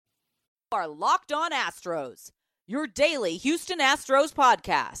Are Locked On Astros, your daily Houston Astros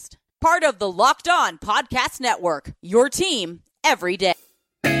podcast. Part of the Locked On Podcast Network, your team every day.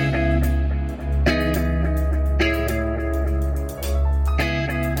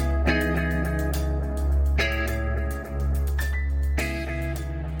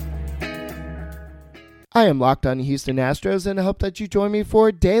 I am Locked On Houston Astros, and I hope that you join me for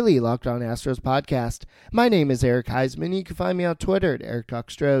a daily Locked On Astros podcast. My name is Eric Heisman. You can find me on Twitter at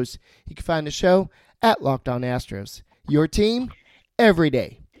EricTalkStros. You can find the show at Locked On Astros. Your team, every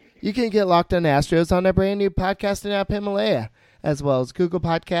day. You can get Locked On Astros on our brand new podcasting app, Himalaya, as well as Google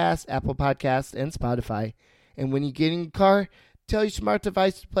Podcasts, Apple Podcasts, and Spotify. And when you get in your car, tell your smart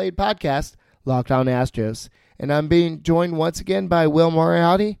device to play podcast, Locked On Astros. And I'm being joined once again by Will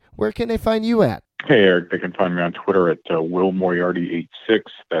Moriarty. Where can they find you at? Hey, Eric. They can find me on Twitter at Will Moriarty86.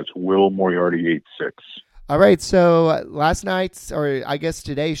 That's Will Moriarty86. All right. So last night's, or I guess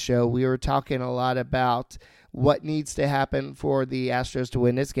today's show, we were talking a lot about what needs to happen for the Astros to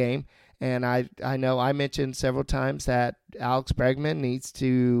win this game. And I know I mentioned several times that Alex Bregman needs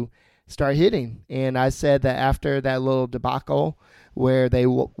to start hitting. And I said that after that little debacle where they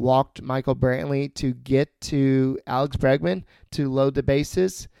walked Michael Brantley to get to Alex Bregman to load the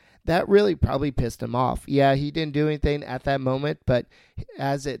bases, that really probably pissed him off. Yeah, he didn't do anything at that moment, but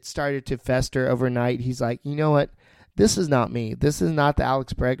as it started to fester overnight, he's like, you know what? This is not me. This is not the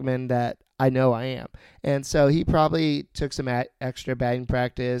Alex Bregman that I know I am. And so he probably took some extra batting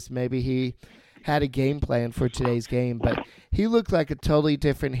practice. Maybe he had a game plan for today's game, but he looked like a totally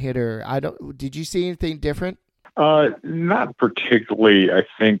different hitter. Did you see anything different? Not particularly. I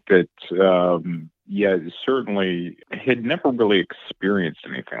think that, certainly had never really experienced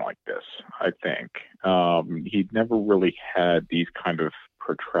anything like this, I think. He'd never really had these kind of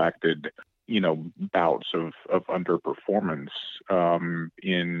protracted, bouts of underperformance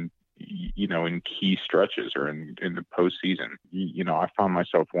in key stretches or in the postseason. I found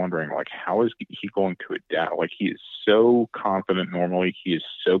myself wondering, how is he going to adapt? He is so confident normally. He is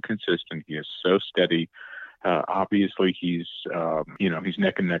so consistent. He is so steady. Obviously, he's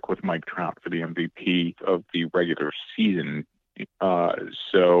neck and neck with Mike Trout for the MVP of the regular season.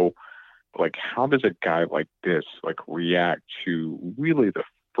 So how does a guy like this, react to really the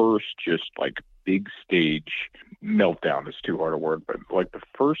first big stage meltdown is too hard a word, but the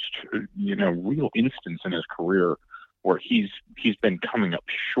first, real instance in his career where he's been coming up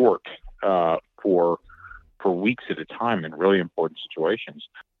short for weeks at a time in really important situations.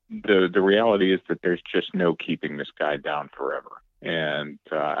 The reality is that there's just no keeping this guy down forever. And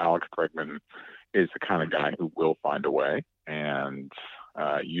Alex Bregman is the kind of guy who will find a way. And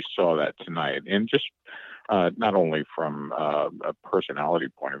you saw that tonight. And just not only from a personality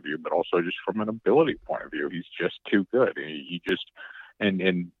point of view, but also just from an ability point of view. He's just too good. He just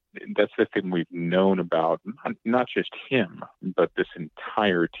and that's the thing we've known about, not just him, but this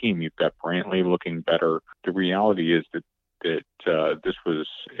entire team. You've got Brantley looking better. The reality is that this was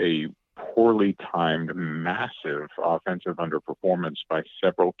a poorly timed, massive offensive underperformance by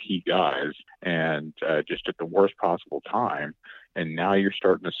several key guys, and just at the worst possible time. And now you're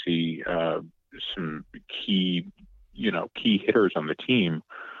starting to see some key hitters on the team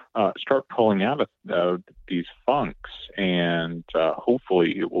start pulling out of these funks, and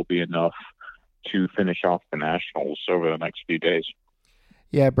hopefully it will be enough to finish off the Nationals over the next few days.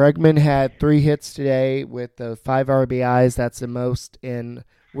 Yeah, Bregman had 3 hits today with the 5 RBIs. That's the most in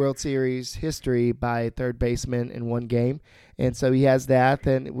World Series history by a third baseman in one game. And so he has that.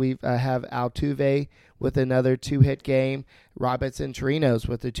 Then we have Altuve with another 2-hit game. Robinson Chirinos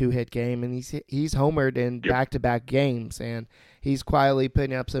with a 2-hit game. And he's homered in back-to-back games. And he's quietly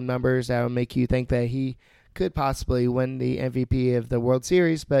putting up some numbers that will make you think that he could possibly win the MVP of the World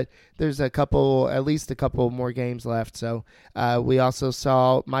Series, but there's at least a couple more games left. So we also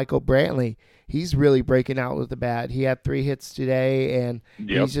saw Michael Brantley. He's really breaking out with the bat. He had 3 hits today, and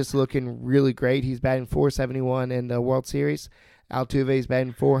he's just looking really great. He's batting .471 in the World Series. Altuve's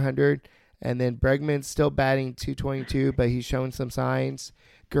batting .400, and then Bregman's still batting .222, but he's showing some signs.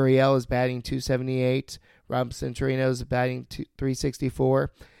 Gurriel is batting .278. Robinson Chirinos is batting .364.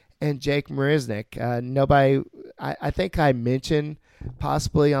 And Jake Marisnick. I think I mentioned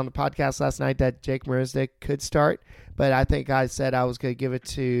possibly on the podcast last night that Jake Marisnick could start, but I think I said I was going to give it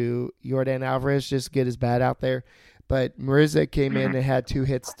to Yordan Alvarez just to get his bat out there. But Marisnick came in and had 2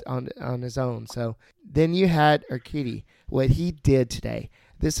 hits on his own. So then you had Urquidy. What he did today,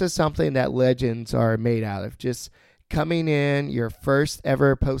 this is something that legends are made out of. Just coming in, your first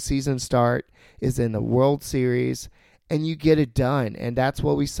ever postseason start is in the World Series, and you get it done. And that's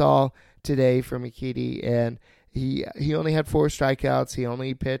what we saw today from Urquidy. And He only had 4 strikeouts. He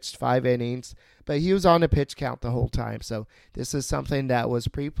only pitched 5 innings, but he was on a pitch count the whole time. So this is something that was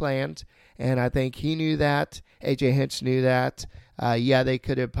pre-planned, and I think he knew that. A.J. Hinch knew that. They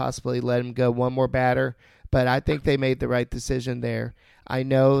could have possibly let him go one more batter, but I think they made the right decision there. I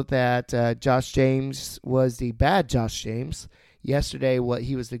know that Josh James was the bad Josh James. Yesterday,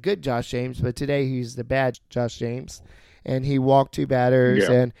 he was the good Josh James, but today he's the bad Josh James. And he walked 2 batters,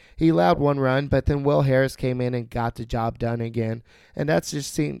 and he allowed 1 run, but then Will Harris came in and got the job done again. And that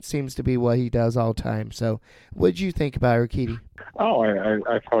just seems to be what he does all the time. So what did you think about Urquidy? Oh,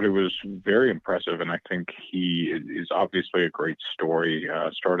 I thought it was very impressive, and I think he is obviously a great story.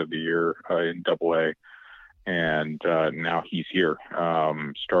 Start of the year in Double-A, and now he's here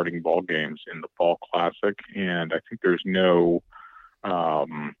starting ball games in the Fall Classic. And I think there's no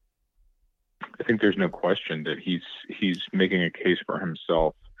question that he's making a case for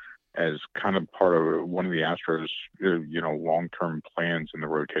himself as kind of part of one of the Astros, long-term plans in the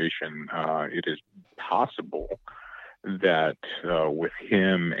rotation. It is possible that with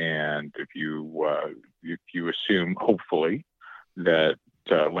him, and if you assume, hopefully, that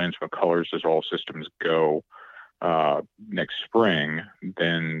Lance McCullers, as all systems go next spring,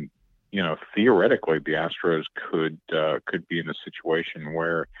 then theoretically the Astros could be in a situation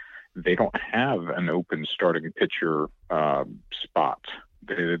where they don't have an open starting pitcher spot.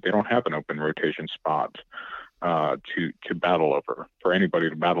 They don't have an open rotation spot to battle over, for anybody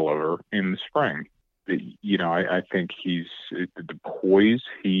to battle over in the spring. I think he's the poise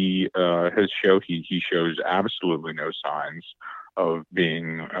he has shown. He shows absolutely no signs of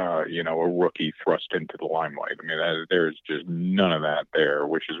being a rookie thrust into the limelight. I mean, there's just none of that there,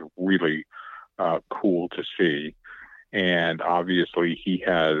 which is really cool to see. And obviously he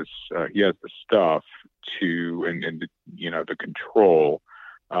has the stuff and the control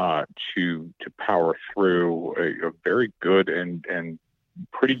to power through a very good and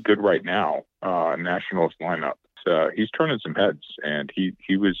pretty good right now Nationals lineup. He's turning some heads, and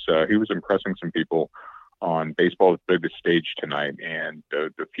he was impressing some people on baseball's biggest stage tonight, and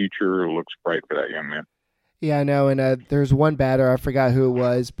the future looks bright for that young man. Yeah, I know, and there's one batter, I forgot who it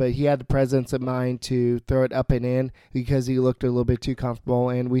was, but he had the presence of mind to throw it up and in because he looked a little bit too comfortable,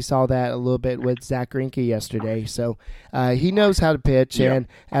 and we saw that a little bit with Zach Greinke yesterday. So he knows how to pitch, and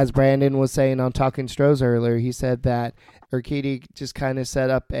as Brandon was saying on Talking Stros earlier, he said that Urquidy just kind of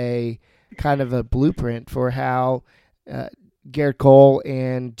set up a kind of a blueprint for how Garrett Cole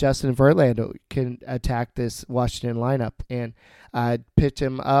and Justin Verlander can attack this Washington lineup and pitch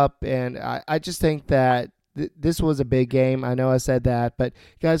him up, and I just think that this was a big game. I know I said that, but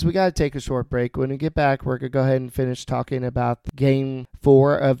guys, we got to take a short break. When we get back, we're going to go ahead and finish talking about Game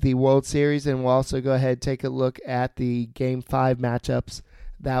 4 of the World Series, and we'll also go ahead and take a look at the Game 5 matchups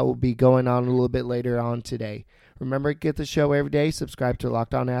that will be going on a little bit later on today. Remember, get the show every day. Subscribe to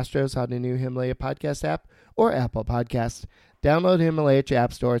Locked On Astros on the new Himalaya podcast app or Apple Podcast. Download Himalaya at your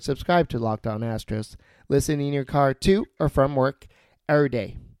app store and subscribe to Locked On Astros. Listen in your car to or from work every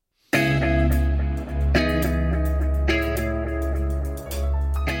day.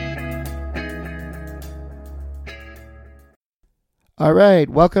 All right,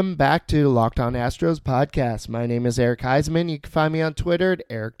 welcome back to Locked On Astros podcast. My name is Eric Heisman. You can find me on Twitter at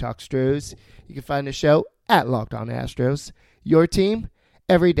Eric Talks Stros. You can find the show at Locked On Astros. Your team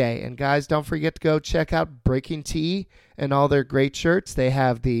every day. And guys, don't forget to go check out Breaking Tea and all their great shirts. They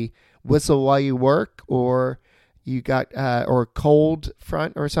have the Whistle While You Work, or you got or Cold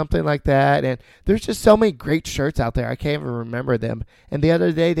Front or something like that. And there's just so many great shirts out there. I can't even remember them. And the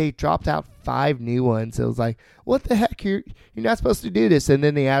other day they dropped out 5 new ones. It was like, what the heck? You're not supposed to do this. And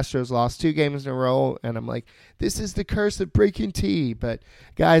then the Astros lost 2 games in a row. And I'm like, this is the curse of Breaking Tea. But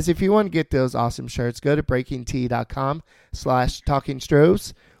guys, if you want to get those awesome shirts, go to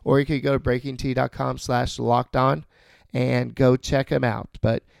breakingtea.com/talkingstros, or you could go to breakingtea.com/lockedon and go check them out.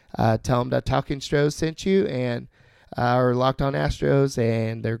 But tell them that Talking Stros sent you, and or Locked On Astros,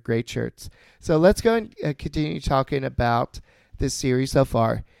 and they're great shirts. So let's go and continue talking about this series so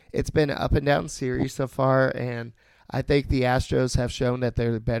far. It's been an up and down series so far, and I think the Astros have shown that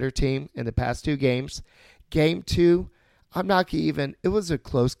they're the better team in the past 2 games. Game 2, I'm not even, it was a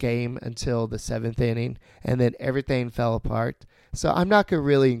close game until the 7th inning, and then everything fell apart. So I'm not going to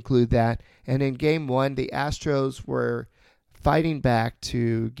really include that. And in Game 1, the Astros were fighting back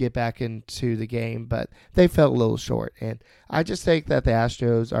to get back into the game, but they fell a little short. And I just think that the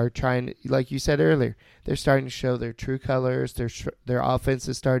Astros are trying, like you said earlier, they're starting to show their true colors. Their offense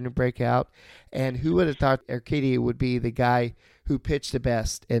is starting to break out. And who would have thought Urquidy would be the guy who pitched the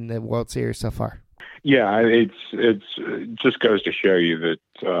best in the World Series so far? Yeah, it just goes to show you that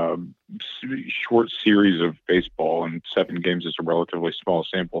short series of baseball and 7 games is a relatively small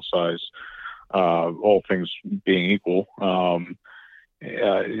sample size. All things being equal,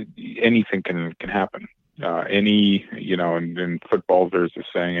 anything can happen. In football, there's a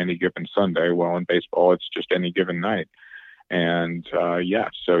saying, any given Sunday. Well, in baseball, it's just any given night. And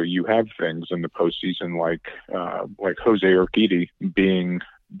so you have things in the postseason like Jose Urquidy being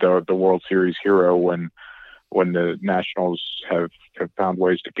the World Series hero when the Nationals have found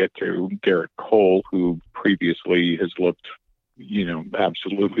ways to get to Garrett Cole, who previously has looked,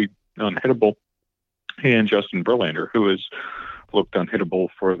 absolutely unhittable, and Justin Verlander, who has looked unhittable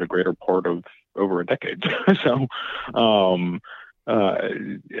for the greater part of over a decade. So,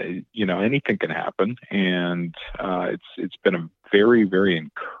 anything can happen, and it's been a very, very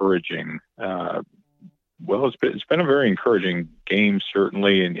encouraging. It's been a very encouraging game,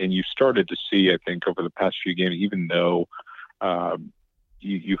 certainly, and you started to see, I think, over the past few games, even though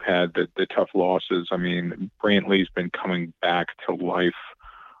you had the tough losses. I mean, Brantley's been coming back to life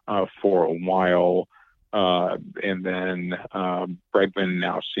for a while. And then Bregman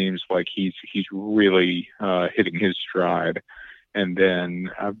now seems like he's really hitting his stride. And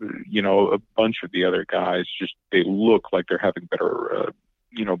then, a bunch of the other guys they look like they're having better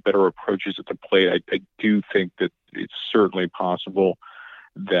approaches at the plate. I do think that it's certainly possible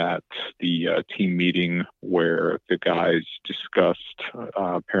that the team meeting where the guys discussed,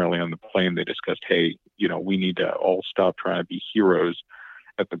 apparently on the plane, they discussed, hey, we need to all stop trying to be heroes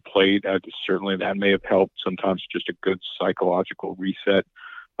at the plate. Certainly that may have helped. Sometimes just a good psychological reset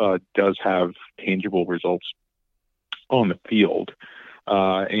does have tangible results on the field.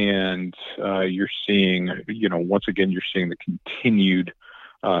 And you're seeing, once again, you're seeing the continued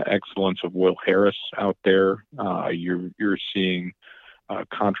excellence of Will Harris out there. You're seeing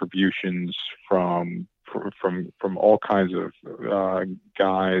contributions from all kinds of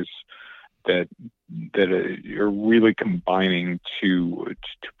guys that are really combining to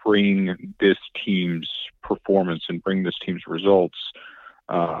bring this team's performance and bring this team's results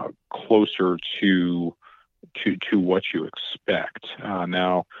closer to what you expect.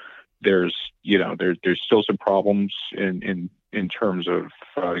 Now, there's still some problems in terms of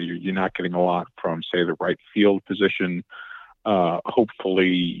you're not getting a lot from, say, the right field position. Hopefully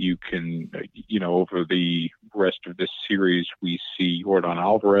you can, over the rest of this series, we see Yordan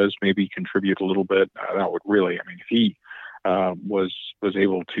Alvarez maybe contribute a little bit. That would really, if he was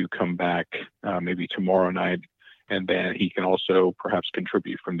able to come back maybe tomorrow night, and then he can also perhaps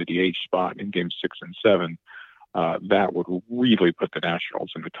contribute from the DH spot in games 6 and 7, that would really put the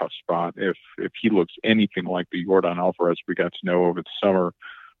Nationals in a tough spot. If he looks anything like the Yordan Alvarez we got to know over the summer,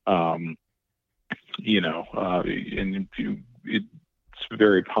 and it's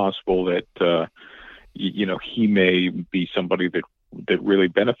very possible that he may be somebody that really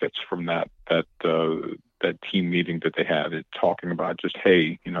benefits from that team meeting that they had, talking about just,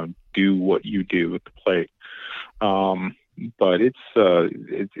 hey, do what you do at the plate. But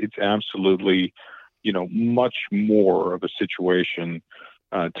it's absolutely much more of a situation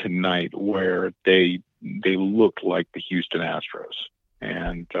tonight where they look like the Houston Astros,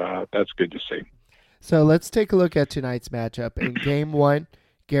 and that's good to see. So let's take a look at tonight's matchup. In Game 1,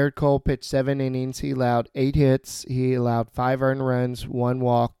 Garrett Cole pitched 7 innings. He allowed 8 hits. He allowed 5 earned runs, 1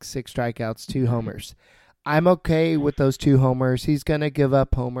 walk, 6 strikeouts, 2 homers. I'm okay with those 2 homers. He's going to give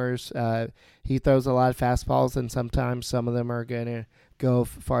up homers. He throws a lot of fastballs, and sometimes some of them are going to go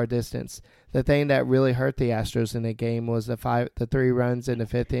far distance. The thing that really hurt the Astros in the game was the 3 runs in the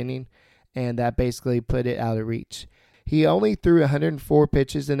 5th inning, and that basically put it out of reach. He only threw 104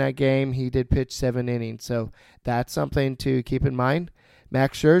 pitches in that game. He did pitch 7 innings, so that's something to keep in mind.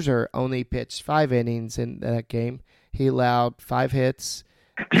 Max Scherzer only pitched 5 innings in that game. He allowed 5 hits,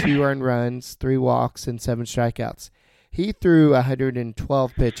 2 earned runs, 3 walks, and 7 strikeouts. He threw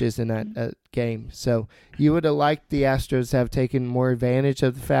 112 pitches in that game, so you would have liked the Astros to have taken more advantage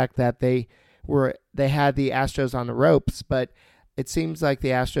of the fact that they had the Astros on the ropes, but it seems like the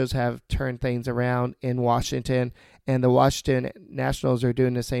Astros have turned things around in Washington, and the Washington Nationals are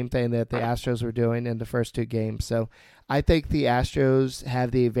doing the same thing that the Astros were doing in the first 2 games. So I think the Astros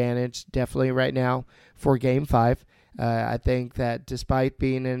have the advantage definitely right now for Game 5. I think that despite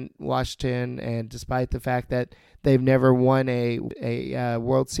being in Washington and despite the fact that they've never won a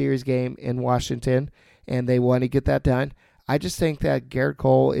World Series game in Washington and they want to get that done, I just think that Garrett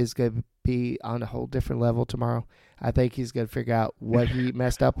Cole is going to be on a whole different level tomorrow. I think he's going to figure out what he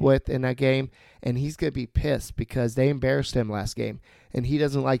messed up with in that game, and he's going to be pissed because they embarrassed him last game, and he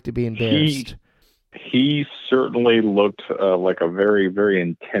doesn't like to be embarrassed. He certainly looked like a very, very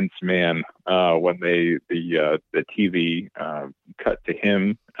intense man when the TV cut to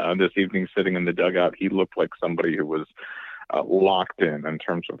him this evening sitting in the dugout. He looked like somebody who was locked in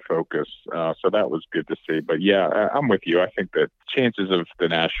terms of focus. So that was good to see. But yeah, I'm with you. I think that chances of the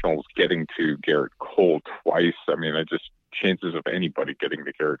Nationals getting to Garrett Cole twice, chances of anybody getting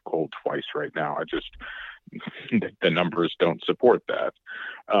to Garrett Cole twice right now, the numbers don't support that.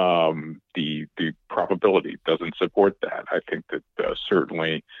 The probability doesn't support that. I think that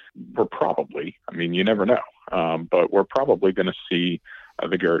certainly we're probably, you never know, but we're probably going to see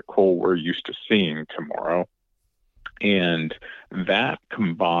the Garrett Cole we're used to seeing tomorrow. And that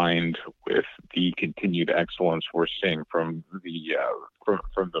combined with the continued excellence we're seeing from the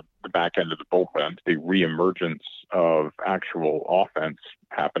back end of the bullpen, the reemergence of actual offense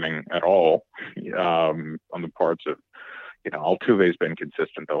happening at all on the parts of, Altuve's been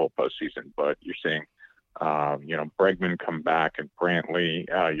consistent the whole postseason, but you're seeing, Bregman come back and Brantley,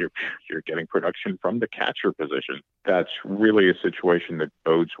 you're getting production from the catcher position. That's really a situation that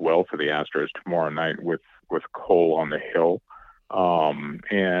bodes well for the Astros tomorrow night with Cole on the hill.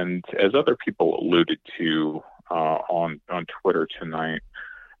 And as other people alluded to on Twitter tonight,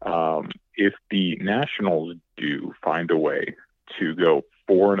 if the Nationals do find a way to go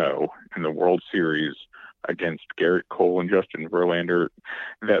 4-0 in the World Series against Garrett Cole and Justin Verlander,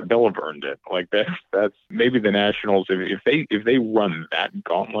 that they'll have earned it. Like that's maybe the Nationals. If they run that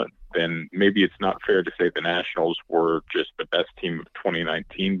gauntlet, then maybe it's not fair to say the Nationals were just the best team of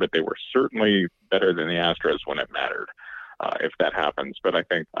 2019, but they were certainly better than the Astros when it mattered. If that happens, but I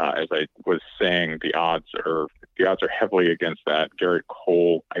think, as I was saying, the odds are heavily against that. Garrett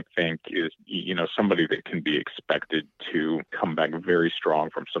Cole, I think, is somebody that can be expected to come back very strong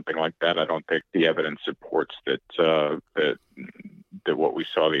from something like that. I don't think the evidence supports that what we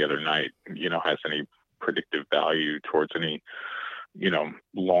saw the other night, has any predictive value towards any,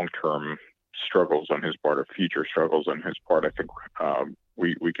 long-term struggles on his part or future struggles on his part. I think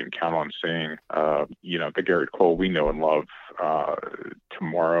we can count on seeing, the Garrett Cole we know and love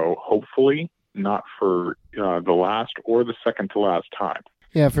tomorrow, hopefully not for the last or the second to last time.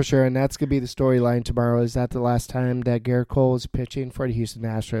 Yeah, for sure, and that's going to be the storyline tomorrow. Is that the last time that Garrett Cole is pitching for the Houston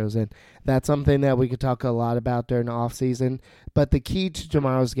Astros? And that's something that we could talk a lot about during the offseason. But the key to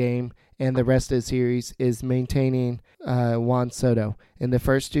tomorrow's game and the rest of the series is maintaining Juan Soto. In the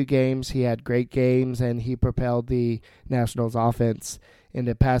first two games, he had great games, and he propelled the Nationals offense. In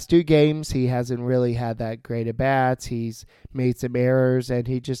the past two games, he hasn't really had that great at bats. He's made some errors, and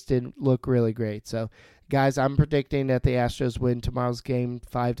he just didn't look really great. So, guys, I'm predicting that the Astros win tomorrow's game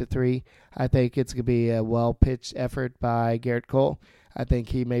 5-3. I think it's going to be a well-pitched effort by Garrett Cole. I think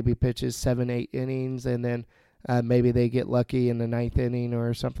he maybe pitches 7-8 innings, and then maybe they get lucky in the ninth inning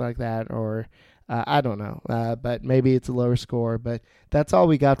or something like that, or I don't know. But maybe it's a lower score. But that's all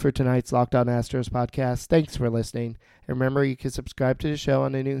we got for tonight's Locked On Astros podcast. Thanks for listening. And remember, you can subscribe to the show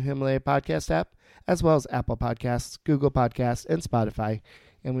on the new Himalaya podcast app, as well as Apple Podcasts, Google Podcasts, and Spotify.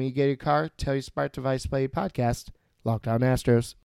 And when you get your car, tell your smart device to play a podcast, Locked On Astros.